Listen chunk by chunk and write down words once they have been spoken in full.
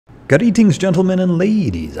Greetings, gentlemen and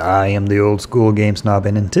ladies. I am the old school game snob,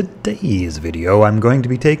 and in today's video I'm going to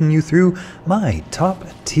be taking you through my top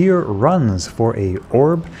tier runs for a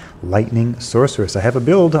orb lightning sorceress. I have a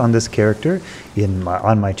build on this character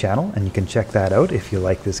on my channel, and you can check that out if you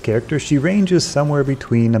like this character. She ranges somewhere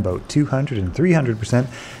between about 200 and 300%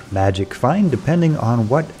 magic find, depending on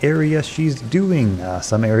what area she's doing.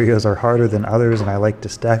 Some areas are harder than others, and I like to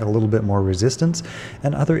stack a little bit more resistance,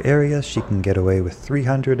 and other areas she can get away with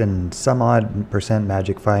 300 and some odd percent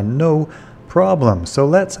magic find, no problem. So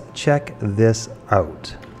let's check this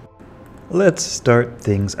out. Let's start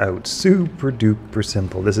things out super duper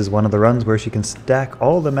simple. This is one of the runs where she can stack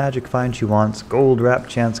all the magic find she wants, gold wrap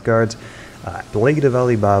chance guards, Blade of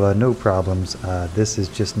Alibaba, no problems. This is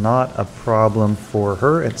just not a problem for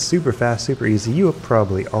her. It's super fast, super easy. You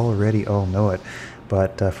probably already all know it.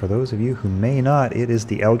 But for those of you who may not, it is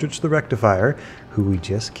the Eldritch the Rectifier, who we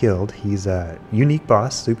just killed. He's a unique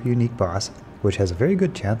boss, super unique boss, which has a very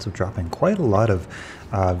good chance of dropping quite a lot of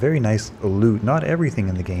very nice loot. Not everything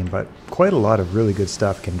in the game, but quite a lot of really good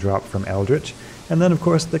stuff can drop from Eldritch. And then, of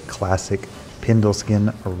course, the classic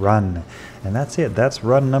Pindleskin run. And that's it. That's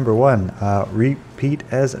run number one. Repeat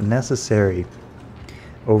as necessary.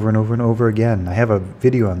 Over and over and over again. I have a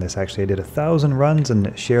video on this actually. I did 1,000 runs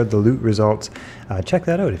and shared the loot results. Check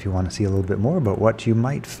that out if you want to see a little bit more about what you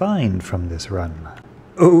might find from this run.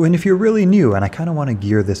 Oh, and if you're really new, and I kind of want to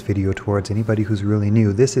gear this video towards anybody who's really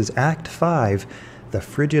new, this is Act 5, the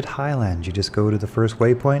Frigid Highlands. You just go to the first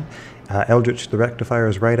waypoint. Eldritch the Rectifier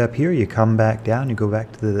is right up here. You come back down, you go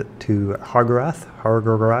back to Hargarath.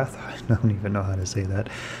 I don't even know how to say that.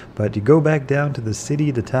 But you go back down to the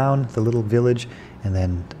city, the town, the little village, and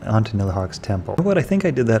then onto Nilhog's Temple. You know what? I think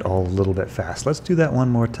I did that all a little bit fast. Let's do that one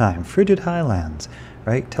more time. Frigid Highlands,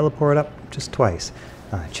 right? Teleport up just twice.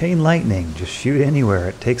 Chain Lightning, just shoot anywhere.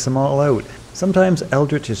 It takes them all out. Sometimes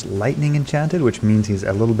Eldritch is lightning enchanted, which means he's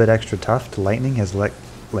a little bit extra tough to lightning, has like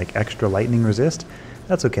extra lightning resist.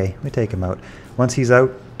 That's okay, we take him out. Once he's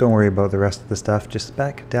out, don't worry about the rest of the stuff. Just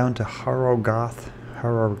back down to Harrogath,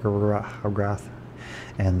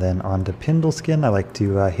 and then on to Pindleskin. I like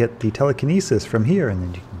to hit the telekinesis from here, and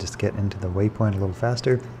then you can just get into the waypoint a little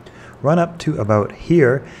faster. Run up to about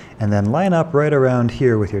here, and then line up right around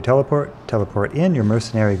here with your teleport. Teleport in, your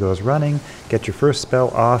mercenary goes running, get your first spell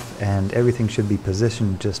off, and everything should be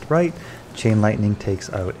positioned just right. Chain Lightning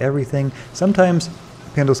takes out everything. Sometimes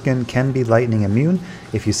Pindleskin can be lightning immune.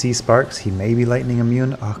 If you see sparks, he may be lightning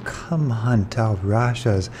immune. Oh, come on,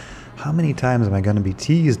 Talrashas. How many times am I going to be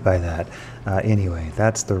teased by that? Anyway,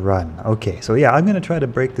 that's the run. Okay, so yeah, I'm going to try to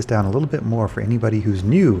break this down a little bit more for anybody who's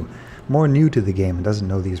more new to the game and doesn't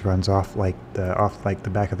know these runs off like the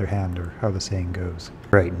back of their hand, or how the saying goes.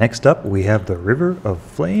 Right, next up we have the River of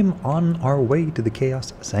Flame on our way to the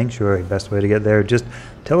Chaos Sanctuary. Best way to get there, just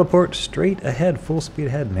teleport straight ahead, full speed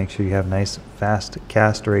ahead. Make sure you have nice fast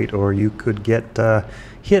cast rate, or you could get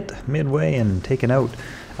hit midway and taken out.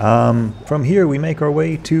 From here we make our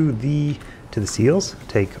way to the seals.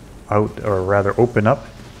 Take out, or rather open up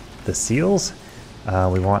the seals.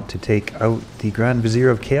 We want to take out the Grand Vizier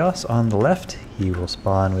of Chaos on the left. He will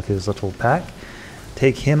spawn with his little pack.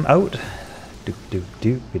 Take him out.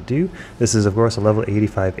 This is of course a level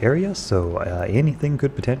 85 area, so anything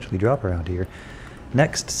could potentially drop around here.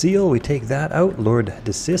 Next seal, we take that out. Lord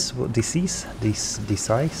Decease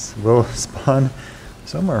will spawn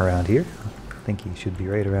somewhere around here. I think he should be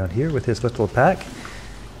right around here with his little pack.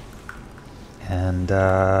 And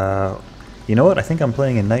you know what? I think I'm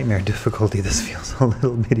playing in Nightmare difficulty. This feels a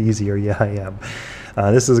little bit easier. Yeah, I am.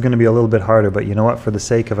 This is going to be a little bit harder, but you know what? For the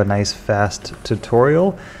sake of a nice fast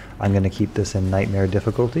tutorial, I'm going to keep this in Nightmare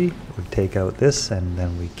difficulty. We take out this, and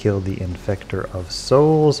then we kill the Infector of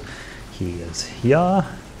Souls. He is here. I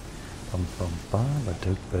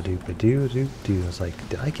was like,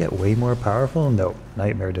 did I get way more powerful? No,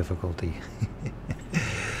 Nightmare difficulty.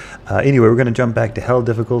 Anyway, we're going to jump back to Hell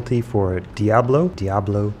difficulty for Diablo.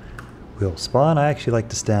 Diablo will spawn. I actually like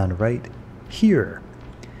to stand right here.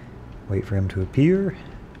 Wait for him to appear.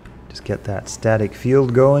 Just get that static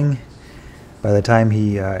field going. By the time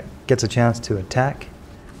he gets a chance to attack,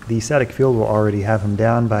 the static field will already have him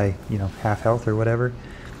down by, half health or whatever.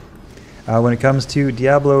 When it comes to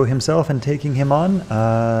Diablo himself and taking him on,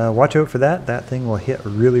 watch out for that. That thing will hit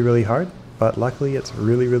really, really hard, but luckily it's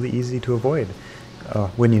really, really easy to avoid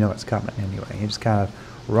when you know it's coming anyway. You just kind of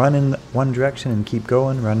run in one direction and keep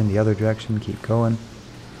going, run in the other direction, keep going.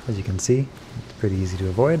 As you can see, it's pretty easy to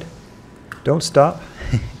avoid. Don't stop,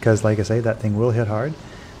 because like I say, that thing will hit hard.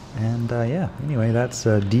 And yeah, anyway, that's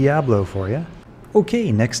Diablo for you.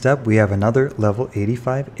 Okay, next up we have another level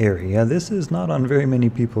 85 area. This is not on very many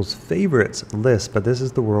people's favorites list, but this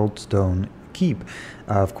is the World Stone Keep.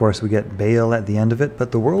 Of course we get Bale at the end of it,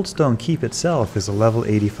 but the World Stone Keep itself is a level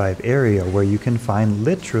 85 area where you can find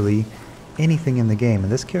literally anything in the game,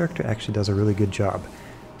 and this character actually does a really good job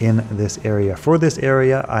in this area. For this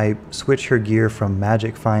area, I switch her gear from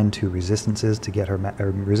Magic Find to Resistances to get her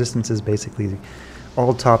Resistances basically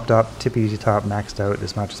all topped up, tippy top, maxed out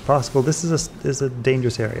as much as possible. This is a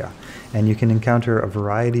dangerous area, and you can encounter a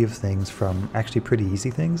variety of things from actually pretty easy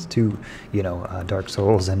things to, you know, Dark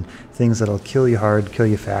Souls and things that'll kill you hard, kill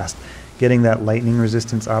you fast. Getting that lightning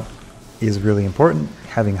resistance up is really important.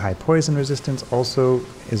 Having high poison resistance also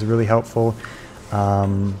is really helpful.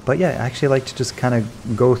 But yeah, I actually like to just kind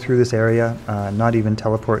of go through this area, not even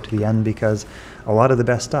teleport to the end, because a lot of the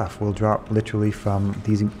best stuff will drop literally from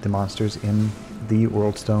the monsters in the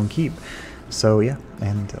World Stone Keep. So yeah,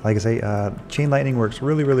 and like I say, Chain Lightning works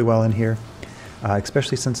really, really well in here,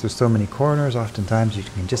 especially since there's so many corners. Oftentimes you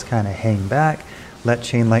can just kind of hang back, let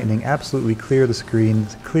Chain Lightning absolutely clear the screen,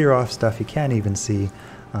 clear off stuff you can't even see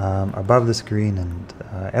above the screen and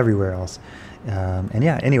everywhere else. And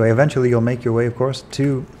yeah, anyway, eventually you'll make your way, of course,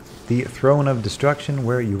 to the Throne of Destruction,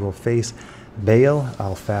 where you will face Bale.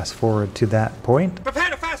 I'll fast forward to that point. Prepare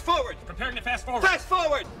to fast forward! Preparing to fast forward! Fast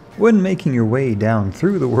forward! When making your way down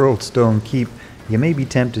through the World Stone Keep, you may be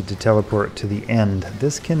tempted to teleport to the end.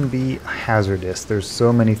 This can be hazardous. There's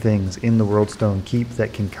so many things in the World Stone Keep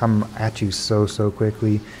that can come at you so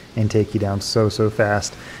quickly and take you down so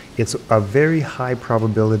fast. It's a very high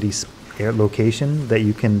probability location that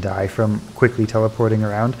you can die from quickly teleporting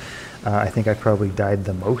around. I think I probably died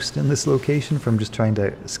the most in this location from just trying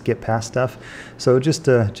to skip past stuff. So just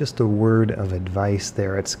a word of advice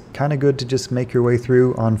there. It's kind of good to just make your way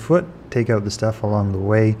through on foot, take out the stuff along the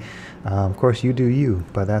way. Of course, you do you,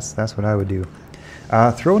 but that's what I would do.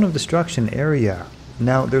 Throne of Destruction area.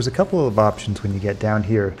 Now, there's a couple of options when you get down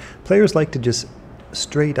here. Players like to just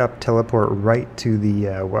straight up teleport right to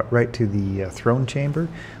the throne chamber,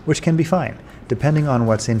 which can be fine depending on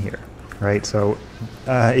what's in here. Right, so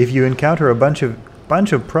if you encounter a bunch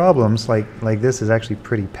of problems, like this is actually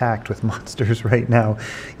pretty packed with monsters right now,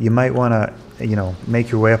 you might want to, you know,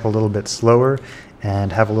 make your way up a little bit slower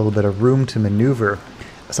and have a little bit of room to maneuver.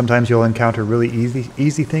 Sometimes you'll encounter really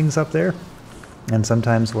easy things up there, and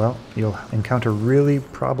sometimes, well, you'll encounter really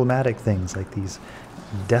problematic things like these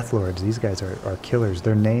Death Lords. These guys are killers.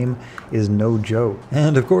 Their name is no joke.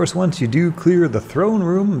 And of course, once you do clear the throne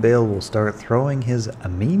room, Bale will start throwing his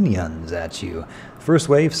minions at you. First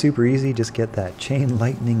wave, super easy. Just get that Chain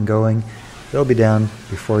Lightning going. They'll be down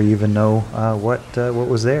before you even know what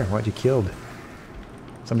was there, what you killed.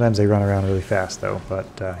 Sometimes they run around really fast though, but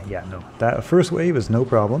yeah, no. That first wave is no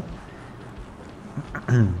problem.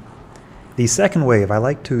 The second wave, I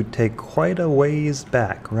like to take quite a ways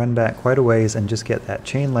back, run back quite a ways, and just get that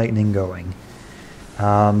Chain Lightning going.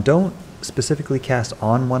 Don't specifically cast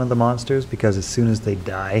on one of the monsters, because as soon as they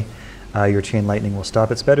die, your Chain Lightning will stop.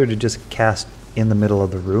 It's better to just cast in the middle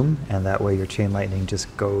of the room, and that way your Chain Lightning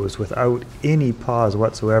just goes without any pause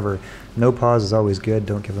whatsoever. No pause is always good.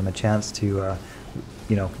 Don't give them a chance to,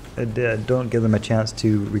 don't give them a chance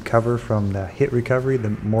to recover from the hit recovery.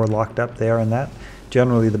 The more locked up they are in that,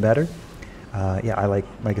 generally the better. Yeah, I like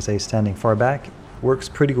I say, standing far back works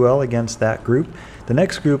pretty well against that group. The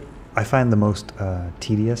next group I find the most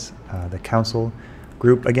tedious, the Council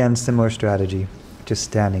group. Again, similar strategy, just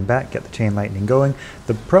standing back, get the Chain Lightning going.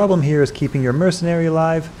 The problem here is keeping your mercenary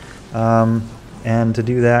alive, and to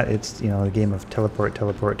do that, it's, you know, a game of teleport,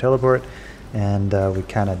 and we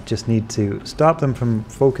kind of just need to stop them from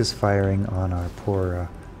focus firing on our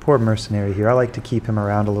poor mercenary here. I like to keep him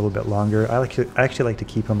around a little bit longer. I actually like to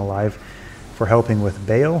keep him alive for helping with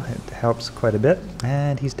Bale. It helps quite a bit.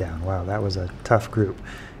 And he's down. Wow, that was a tough group.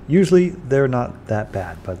 Usually they're not that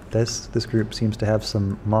bad, but this group seems to have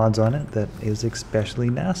some mods on it that is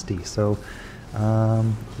especially nasty. So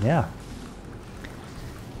yeah.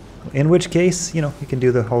 In which case, you know, you can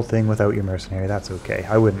do the whole thing without your mercenary. That's okay.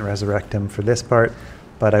 I wouldn't resurrect him for this part,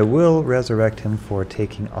 but I will resurrect him for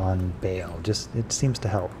taking on Bale. Just, it seems to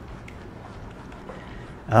help.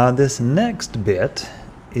 This next bit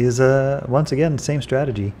is, once again, same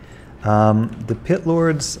strategy. The Pit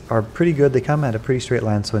Lords are pretty good. They come at a pretty straight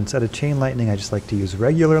line, so instead of Chain Lightning, I just like to use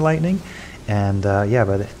regular lightning. And yeah,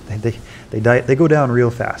 but they go down real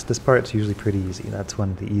fast. This part's usually pretty easy. That's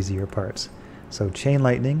one of the easier parts. So Chain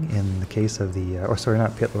Lightning in the case of the, or sorry,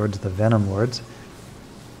 not Pit Lords, the Venom Lords.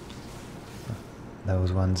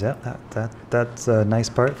 Those ones, yeah, that's a nice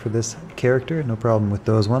part for this character, no problem with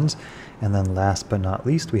those ones. And then last but not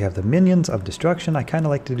least, we have the Minions of Destruction. I kind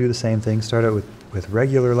of like to do the same thing, start out with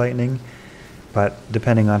regular lightning, but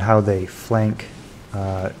depending on how they flank,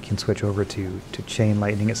 can switch over to chain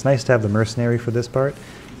lightning. It's nice to have the mercenary for this part,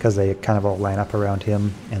 because they kind of all line up around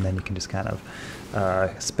him, and then you can just kind of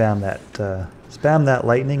spam that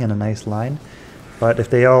lightning in a nice line. But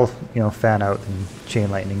if they all, fan out, then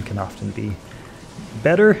chain lightning can often be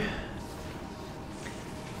better.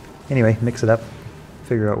 Anyway, mix it up,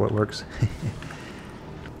 figure out what works.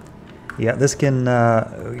 Yeah, this can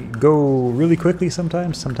go really quickly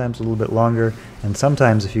sometimes a little bit longer, and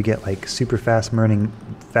sometimes if you get like super fast moving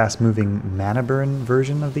mana burn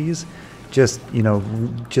version of these, just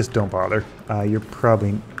don't bother. You're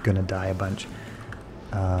probably gonna die a bunch.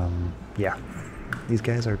 Yeah, these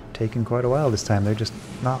guys are taking quite a while this time. They're just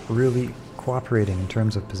not really cooperating in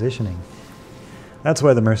terms of positioning. That's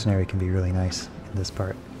why the mercenary can be really nice in this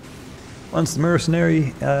part. Once the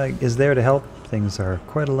mercenary is there to help, things are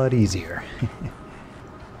quite a lot easier.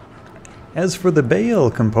 As for the Bale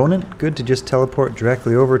component, good to just teleport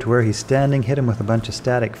directly over to where he's standing, hit him with a bunch of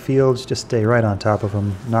static fields, just stay right on top of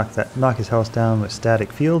him, knock his health down with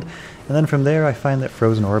static field, and then from there I find that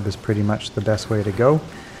Frozen Orb is pretty much the best way to go.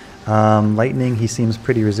 Lightning he seems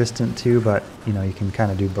pretty resistant to, but you can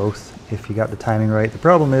kind of do both if you got the timing right. The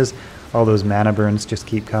problem is all those mana burns just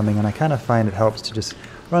keep coming, and I kind of find it helps to just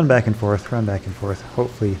run back and forth,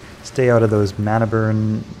 hopefully stay out of those mana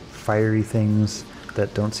burn fiery things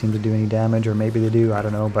that don't seem to do any damage, or maybe they do, I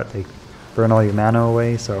don't know, but they burn all your mana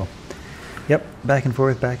away. So yep, back and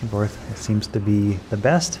forth, it seems to be the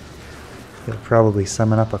best. He'll probably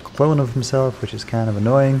summon up a clone of himself, which is kind of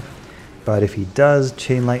annoying, but if he does,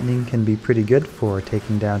 chain lightning can be pretty good for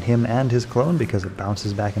taking down him and his clone, because it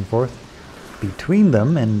bounces back and forth between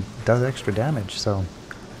them and does extra damage. So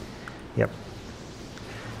yep,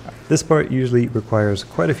 this part usually requires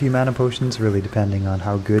quite a few mana potions, really depending on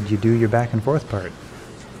how good you do your back and forth part.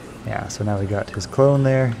 Yeah, so now we got his clone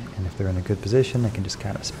there, and if they're in a good position, I can just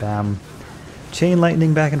kind of spam chain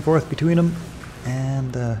lightning back and forth between them.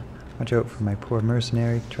 And watch out for my poor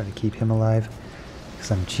mercenary, try to keep him alive,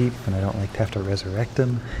 because I'm cheap and I don't like to have to resurrect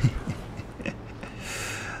him.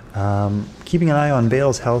 Keeping an eye on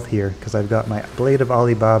Bale's health here, because I've got my Blade of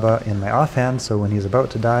Alibaba in my offhand, so when he's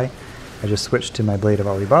about to die, I just switch to my Blade of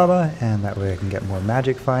Alibaba, and that way I can get more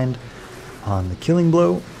magic find on the killing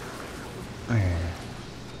blow.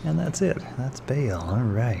 And that's it. That's Bale.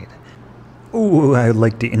 Alright. Oh, I'd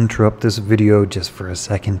like to interrupt this video just for a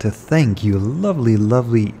second to thank you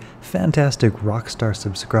lovely, fantastic Rockstar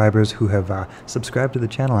subscribers who have subscribed to the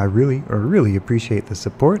channel. I really appreciate the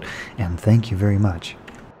support, and thank you very much.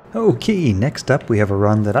 Okay, next up we have a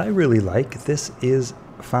run that I really like. This is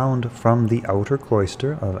found from the Outer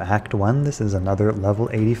Cloister of Act 1. This is another level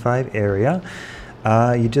 85 area.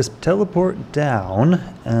 You just teleport down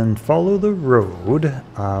and follow the road.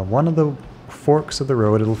 One of the forks of the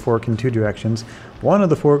road, it'll fork in two directions. One of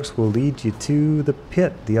the forks will lead you to the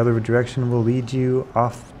pit. The other direction will lead you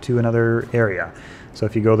off to another area. So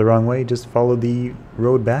if you go the wrong way, just follow the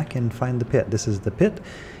road back and find the pit. This is the pit.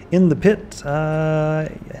 In the pit,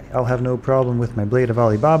 I'll have no problem with my Blade of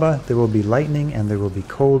Alibaba. There will be lightning and there will be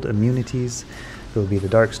cold immunities. There will be the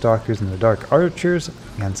Dark Stalkers and the Dark Archers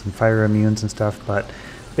and some fire immunes and stuff, but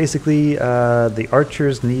basically the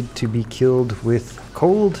Archers need to be killed with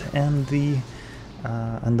cold, and the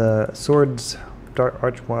swords,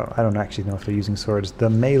 well, I don't actually know if they're using swords. The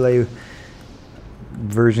melee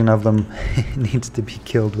version of them needs to be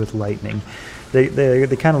killed with lightning. They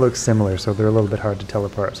kind of look similar, so they're a little bit hard to tell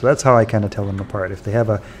apart. So that's how I kind of tell them apart. If they have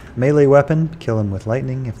a melee weapon, kill them with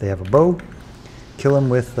lightning. If they have a bow, kill them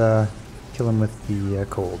with the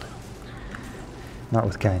cold. Not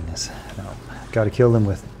with kindness. No, got to kill them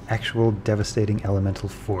with actual devastating elemental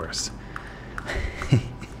force.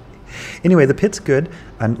 Anyway, the pit's good.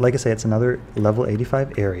 And like I say, it's another level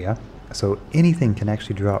 85 area, so anything can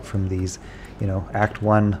actually drop from these, Act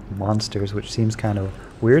 1 monsters, which seems kind of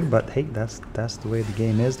weird, but hey, that's the way the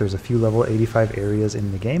game is. There's a few level 85 areas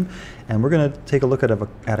in the game, and we're going to take a look at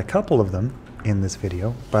a couple of them in this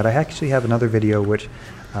video, but I actually have another video which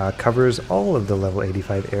covers all of the level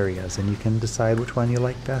 85 areas, and you can decide which one you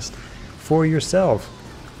like best for yourself.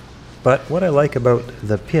 But what I like about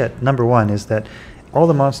the pit, number one, is that all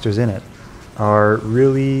the monsters in it are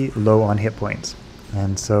really low on hit points,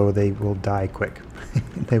 and so they will die quick.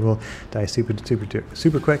 They will die super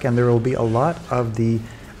quick, and there will be a lot of the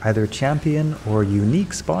either champion or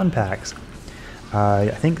unique spawn packs. I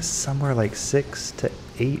think somewhere like 6 to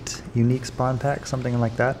 8 unique spawn packs, something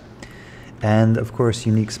like that. And of course,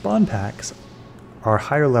 unique spawn packs are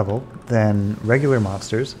higher level than regular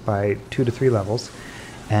monsters by 2 to 3 levels,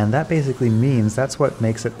 and that basically means that's what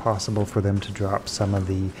makes it possible for them to drop some of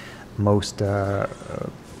the most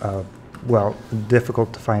well,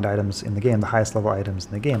 difficult to find items in the game, the highest level items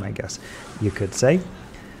in the game, I guess you could say.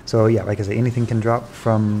 So yeah, like I say, anything can drop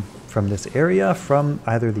from this area, from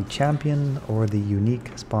either the champion or the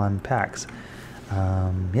unique spawn packs.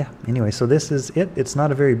 Yeah, anyway, so this is it. It's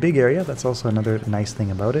not a very big area. That's also another nice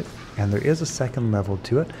thing about it. And there is a second level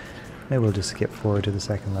to it. Maybe we'll just skip forward to the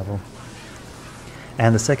second level.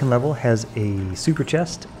 And the second level has a super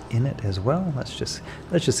chest in it as well. Let's just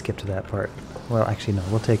skip to that part. Well, actually no,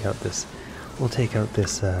 we'll take out this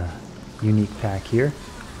unique pack here,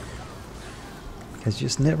 because you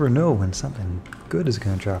just never know when something good is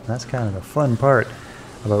going to drop. And that's kind of the fun part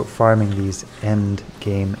about farming these end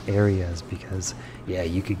game areas, because yeah,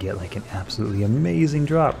 you could get like an absolutely amazing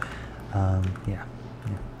drop. Yeah,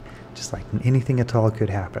 just like anything at all could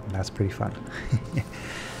happen. That's pretty fun.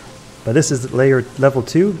 But this is level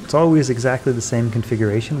 2. It's always exactly the same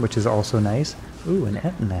configuration, which is also nice. Ooh, an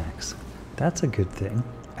Etanax. That's a good thing.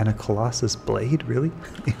 And a Colossus Blade, really?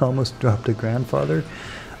 He almost dropped a Grandfather.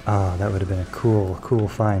 Oh, that would have been a cool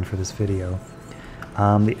find for this video.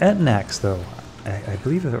 The Etanax, though, I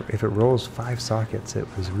believe if it rolls 5 sockets, it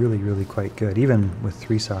was really quite good, even with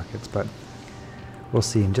 3 sockets, but we'll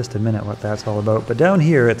see in just a minute what that's all about. But down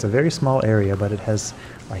here, it's a very small area, but it has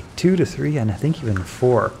like 2 to 3, and I think even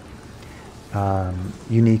 4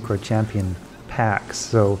 unique or champion packs.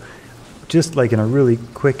 So just like in a really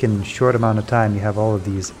quick and short amount of time, you have all of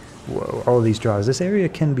these draws. This area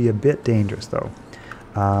can be a bit dangerous, though.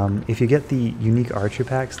 If you get the unique archer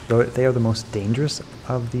packs, they are the most dangerous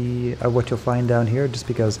of what you'll find down here, just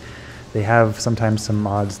because they have sometimes some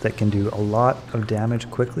mods that can do a lot of damage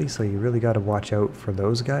quickly, so you really got to watch out for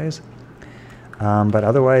those guys. But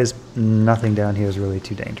otherwise, nothing down here is really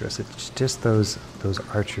too dangerous. It's just those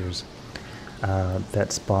archers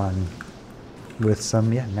that spawn with some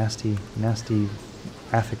nasty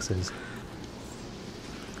affixes.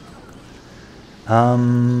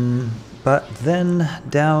 But then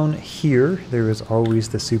down here, there is always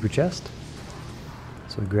the super chest.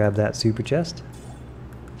 So we grab that super chest,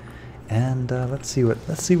 and let's see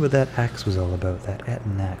what that axe was all about. That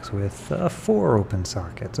Etanax with 4 open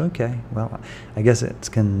sockets. Okay, well, I guess it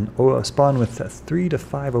can spawn with 3 to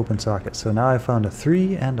 5 open sockets. So now I found a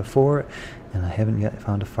 3 and a 4, and I haven't yet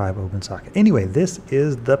found a 5 open socket. Anyway, this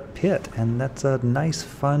is the pit, and that's a nice,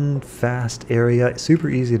 fun, fast area. Super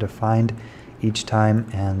easy to find each time,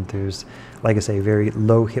 and there's, like I say, very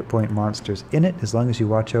low hit point monsters in it, as long as you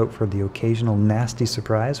watch out for the occasional nasty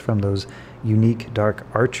surprise from those unique dark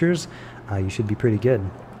archers. You should be pretty good.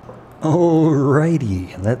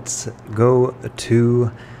 Alrighty, let's go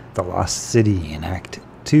to the Lost City in Act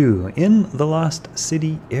 2. In the Lost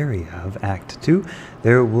City area of Act 2,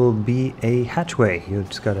 there will be a hatchway. You've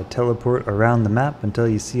just got to teleport around the map until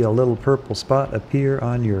you see a little purple spot appear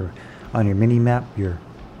on your mini-map, your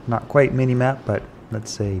not quite mini-map, but let's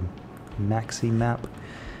say maxi-map.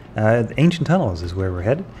 The Ancient Tunnels is where we're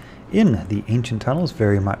headed. In the Ancient Tunnels,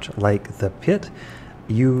 very much like the pit,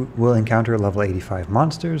 you will encounter level 85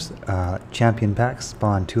 monsters. Champion packs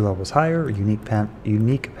spawn 2 levels higher. Unique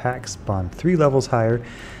packs spawn 3 levels higher.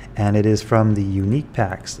 And it is from the unique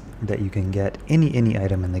packs that you can get any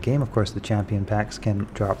item in the game. Of course, the champion packs can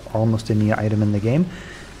drop almost any item in the game.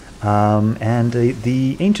 And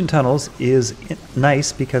the Ancient Tunnels is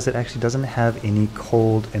nice because it actually doesn't have any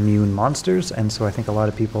cold immune monsters, and so I think a lot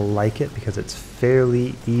of people like it because it's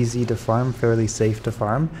fairly easy to farm, fairly safe to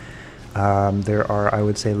farm. There are, I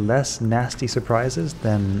would say, less nasty surprises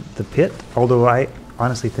than the pit, although I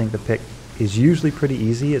honestly think the pit is usually pretty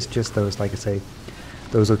easy. It's just those, like I say,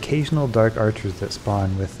 those occasional dark archers that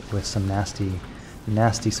spawn with some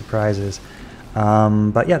nasty surprises.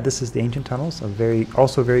 But yeah, this is the Ancient Tunnels,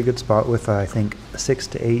 also a very good spot with I think 6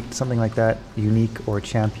 to 8, something like that, unique or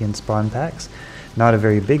champion spawn packs. Not a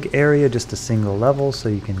very big area, just a single level, so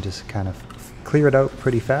you can just kind of clear it out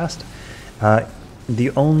pretty fast.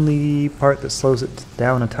 The only part that slows it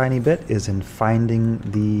down a tiny bit is in finding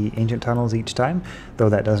the Ancient Tunnels each time, though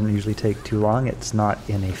that doesn't usually take too long. It's not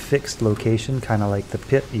in a fixed location, kind of like the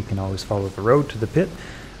pit. You can always follow the road to the pit.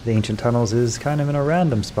 The Ancient Tunnels is kind of in a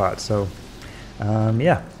random spot, so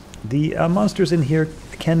yeah, the monsters in here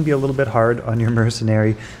can be a little bit hard on your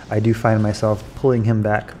mercenary. I do find myself pulling him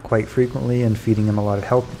back quite frequently and feeding him a lot of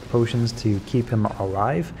health potions to keep him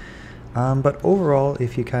alive. But overall,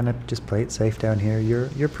 if you kind of just play it safe down here,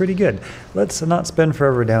 you're pretty good. Let's not spend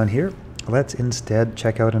forever down here. Let's instead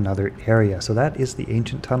check out another area. So that is the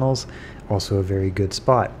Ancient Tunnels, also a very good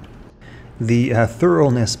spot. The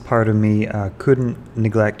thoroughness part of me couldn't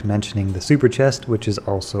neglect mentioning the super chest, which is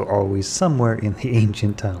also always somewhere in the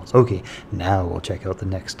ancient tunnels. Okay, now we'll check out the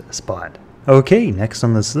next spot. Okay, next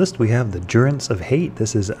on this list we have the Durance of Hate.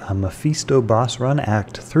 This is a Mephisto boss run,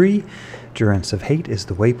 Act 3. Durance of Hate is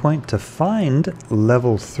the waypoint. To find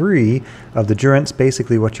level 3 of the Durance,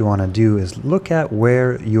 basically what you want to do is look at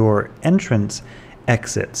where your entrance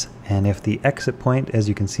exits. And if the exit point, as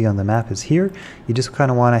you can see on the map, is here, you just kind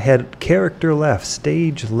of want to head character left,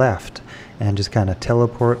 stage left, and just kind of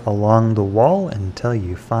teleport along the wall until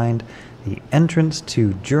you find the entrance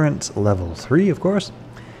to Durance level 3, of course.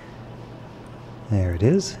 There it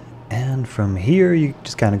is. And from here, you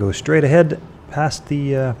just kind of go straight ahead past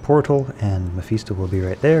the portal, and Mephisto will be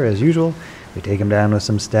right there, as usual. We take him down with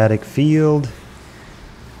some static field,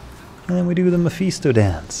 and then we do the Mephisto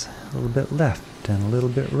dance. A little bit left, and a little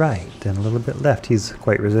bit right, and a little bit left. He's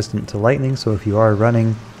quite resistant to lightning, so if you are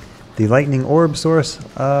running the lightning orb source,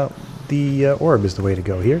 the orb is the way to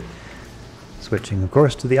go here. Switching, of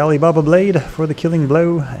course, to the Alibaba blade for the killing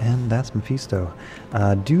blow, and that's Mephisto.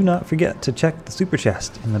 Do not forget to check the super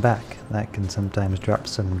chest in the back. That can sometimes drop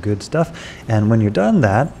some good stuff. And when you're done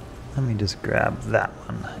that, let me just grab that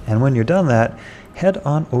one. And when you're done that, head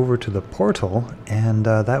on over to the portal, and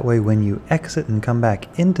that way when you exit and come back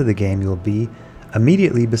into the game, you'll be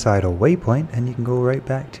immediately beside a waypoint, and you can go right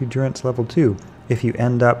back to Durance level 2. If you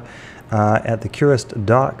end up at the Curist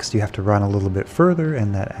docks, you have to run a little bit further,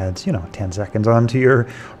 and that adds, 10 seconds onto your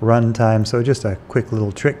run time, so just a quick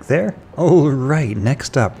little trick there. Alright,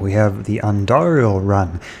 next up we have the Andariel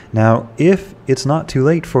run. Now, if it's not too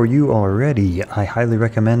late for you already, I highly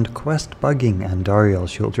recommend quest bugging Andariel.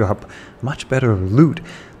 She'll drop much better loot.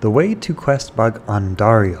 The way to quest bug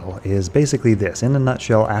Andariel is basically this. In a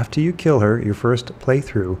nutshell, after you kill her, your first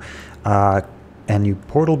playthrough, and you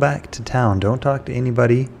portal back to town, don't talk to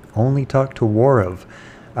anybody, only talk to Warov.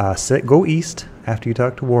 Go east after you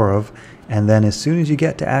talk to Warov, and then as soon as you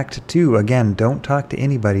get to Act 2, again, don't talk to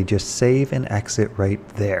anybody, just save and exit right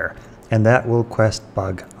there. And that will quest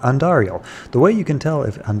bug Andariel. The way you can tell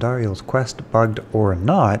if Andariel's quest bugged or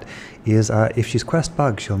not is if she's quest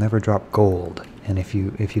bugged, she'll never drop gold. And if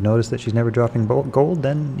you notice that she's never dropping gold,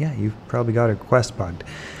 then yeah, you've probably got her quest bugged.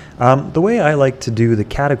 The way I like to do the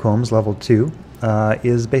Catacombs level 2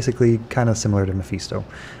 is basically kind of similar to Mephisto.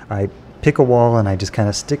 I pick a wall and I just kind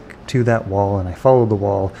of stick to that wall and I follow the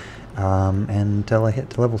wall until I hit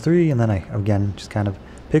to level 3, and then I again just kind of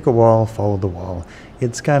pick a wall, follow the wall.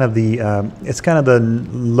 It's kind of the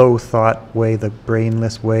low thought way, the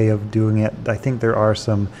brainless way of doing it. I think there are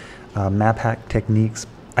some map hack techniques.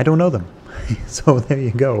 I don't know them. So there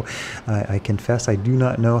you go. I confess I do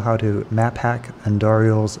not know how to map hack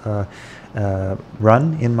Andariel's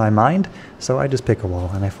run in my mind, so I just pick a wall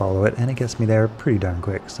and I follow it, and it gets me there pretty darn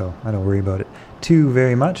quick, so I don't worry about it too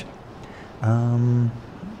very much.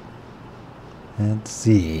 Let's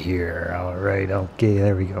see here. Alright, okay,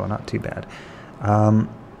 there we go, not too bad.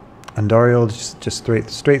 Andariel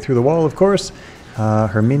just straight through the wall, of course.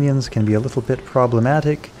 Her minions can be a little bit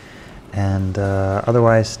problematic, and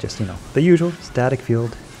otherwise just, the usual static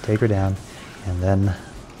field, take her down, and then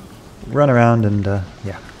run around and,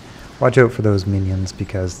 yeah. Watch out for those minions,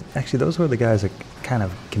 because actually those are the guys that kind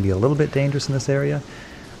of can be a little bit dangerous in this area.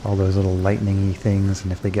 All those little lightning-y things,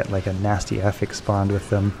 and if they get like a nasty epic spawned with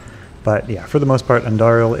them. But yeah, for the most part,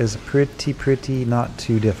 Andariel is pretty not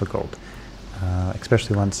too difficult.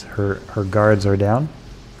 Especially once her guards are down.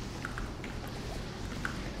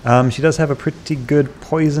 She does have a pretty good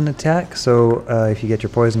poison attack, so if you get your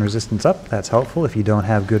poison resistance up, that's helpful. If you don't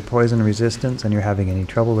have good poison resistance and you're having any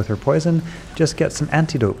trouble with her poison, just get some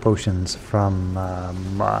antidote potions from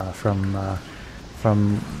what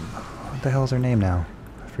the hell's her name now?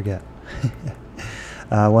 I forget.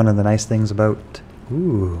 One of the nice things about,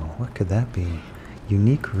 what could that be?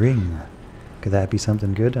 Unique ring. Could that be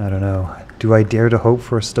something good? I don't know. Do I dare to hope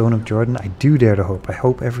for a Stone of Jordan? I do dare to hope. I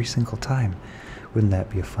hope every single time. Wouldn't that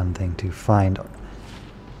be a fun thing to find?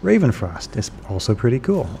 Ravenfrost is also pretty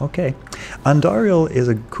cool. Okay. Andariel is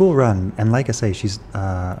a cool run, and like I say, she's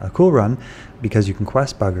a cool run because you can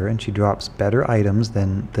quest bug her, and she drops better items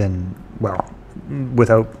than well,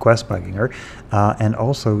 without quest bugging her. And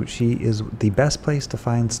also, she is the best place to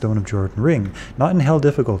find Stone of Jordan ring. Not in Hell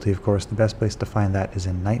difficulty, of course. The best place to find that is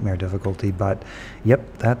in Nightmare difficulty. But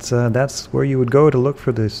yep, that's where you would go to look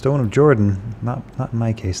for the Stone of Jordan. Not in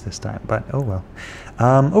my case this time, but oh well.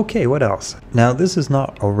 Okay, what else? Now, this is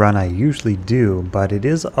not a run I usually do, but it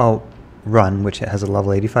is a run which has a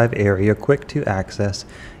level 85 area, quick to access.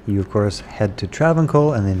 You of course head to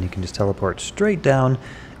Travancore, and then you can just teleport straight down,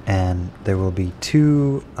 and there will be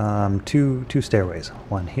two stairways,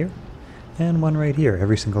 one here and one right here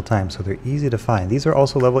every single time, so they're easy to find. These are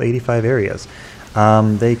also level 85 areas.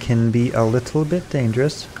 They can be a little bit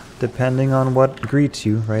dangerous depending on what greets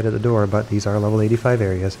you right at the door, but these are level 85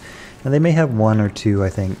 areas, and they may have one or two, I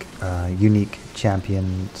think, unique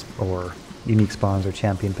champions or unique spawns or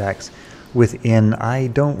champion packs within. I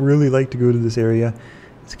don't really like to go to this area.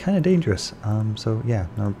 It's kind of dangerous. So yeah,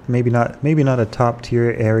 no, maybe not a top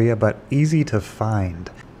tier area, but easy to find.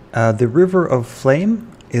 The River of Flame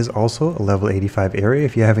is also a level 85 area.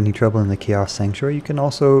 If you have any trouble in the Chaos Sanctuary, you can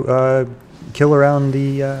also kill around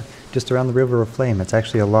the just around the River of Flame. It's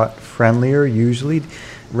actually a lot friendlier. Usually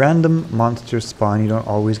random monsters spawn. You don't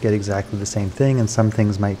always get exactly the same thing, and some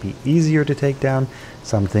things might be easier to take down,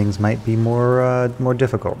 some things might be more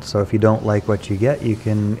difficult. So if you don't like what you get, you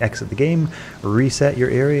can exit the game, reset your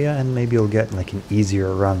area, and maybe you'll get like an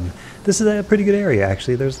easier run. This is a pretty good area,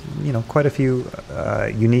 actually. There's, you know, quite a few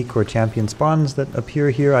unique or champion spawns that appear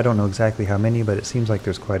here. I don't know exactly how many, but it seems like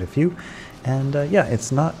there's quite a few. And yeah,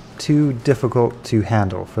 it's not too difficult to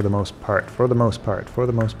handle for the most part.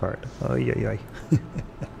 Oh, yeah.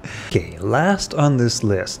 Okay, last on this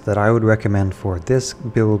list that I would recommend for this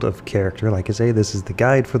build of character, like I say, this is the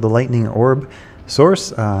guide for the Lightning Orb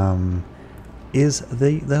source, is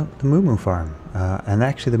the Moo Moo Farm. And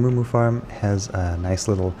actually the Moo Moo Farm has a nice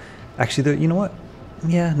little... Actually, you know what?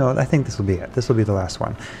 Yeah, no, I think this will be it. This will be the last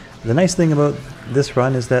one. The nice thing about this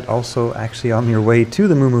run is that also actually on your way to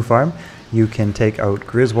the Moo Moo Farm, you can take out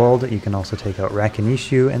Griswold, you can also take out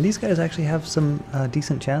Rakinishu, and these guys actually have some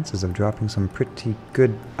decent chances of dropping some pretty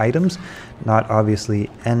good items. Not obviously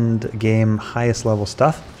end game highest level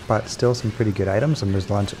stuff, but still some pretty good items, and there's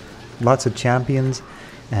lots of champions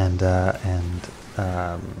and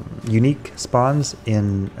unique spawns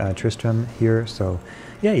in Tristram here, so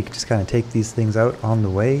yeah, you can just kind of take these things out on the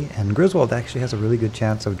way, and Griswold actually has a really good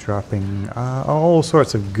chance of dropping all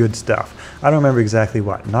sorts of good stuff. I don't remember exactly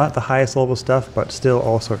what, not the highest level stuff, but still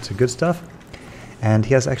all sorts of good stuff. And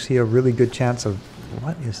he has actually a really good chance of...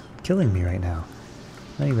 What is killing me right now?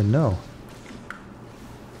 I don't even know.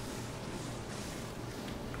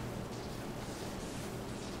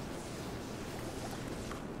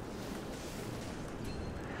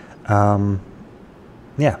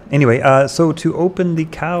 Yeah, anyway, so to open the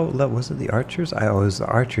cow... Was it the archers? It was the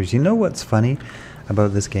archers. You know what's funny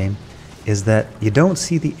about this game is that you don't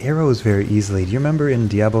see the arrows very easily. Do you remember in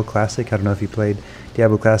Diablo Classic? I don't know if you played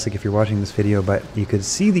Diablo Classic if you're watching this video, but you could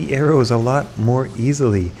see the arrows a lot more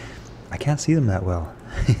easily. I can't see them that well.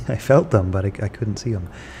 I felt them, but I couldn't see them.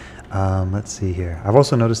 Let's see here. I've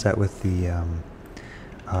also noticed that with the...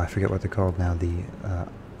 I forget what they're called now. The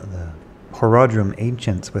Horodrum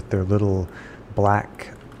Ancients with their little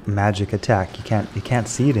black magic attack. You can't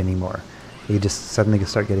see it anymore. You just suddenly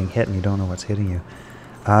start getting hit and you don't know what's hitting you.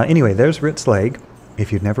 Anyway, there's Rit's Leg.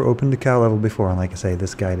 If you've never opened the cow level before, and like I say,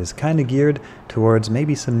 this guide is kind of geared towards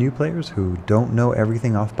maybe some new players who don't know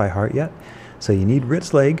everything off by heart yet. So you need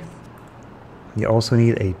Rit's Leg. You also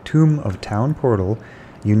need a Tomb of Town portal.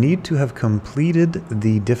 You need to have completed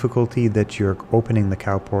the difficulty that you're opening the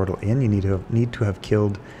cow portal in. You need to have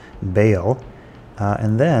killed Baal.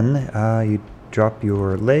 And then you drop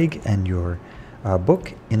your leg and your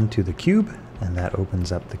book into the cube, and that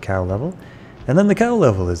opens up the cow level. And then the cow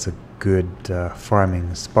level is a good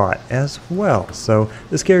farming spot as well. So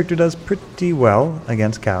this character does pretty well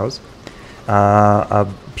against cows. A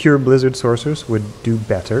pure Blizzard Sorceress would do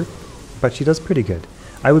better, but she does pretty good.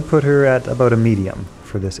 I would put her at about a medium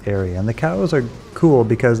for this area. And the cows are cool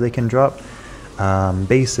because they can drop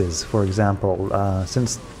bases, for example.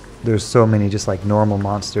 Since there's so many just like normal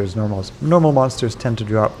monsters, normal monsters tend to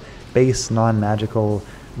drop base, non-magical,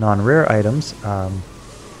 non-rare items.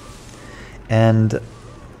 And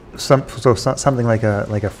something like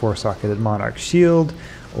a four-socketed Monarch Shield,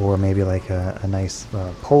 or maybe like a nice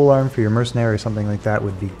polearm for your mercenary or something like that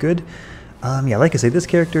would be good. Yeah, like I say, this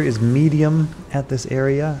character is medium at this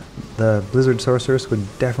area. The Blizzard Sorceress would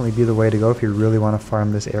definitely be the way to go if you really want to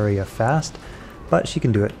farm this area fast, but she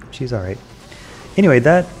can do it. She's all right. Anyway,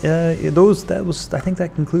 I think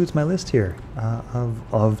that concludes my list here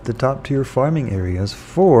of the top tier farming areas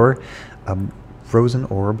for Frozen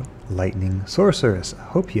Orb Lightning Sorceress. I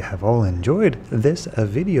hope you have all enjoyed this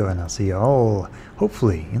video, and I'll see you all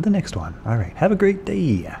hopefully in the next one. All right, have a great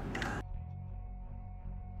day.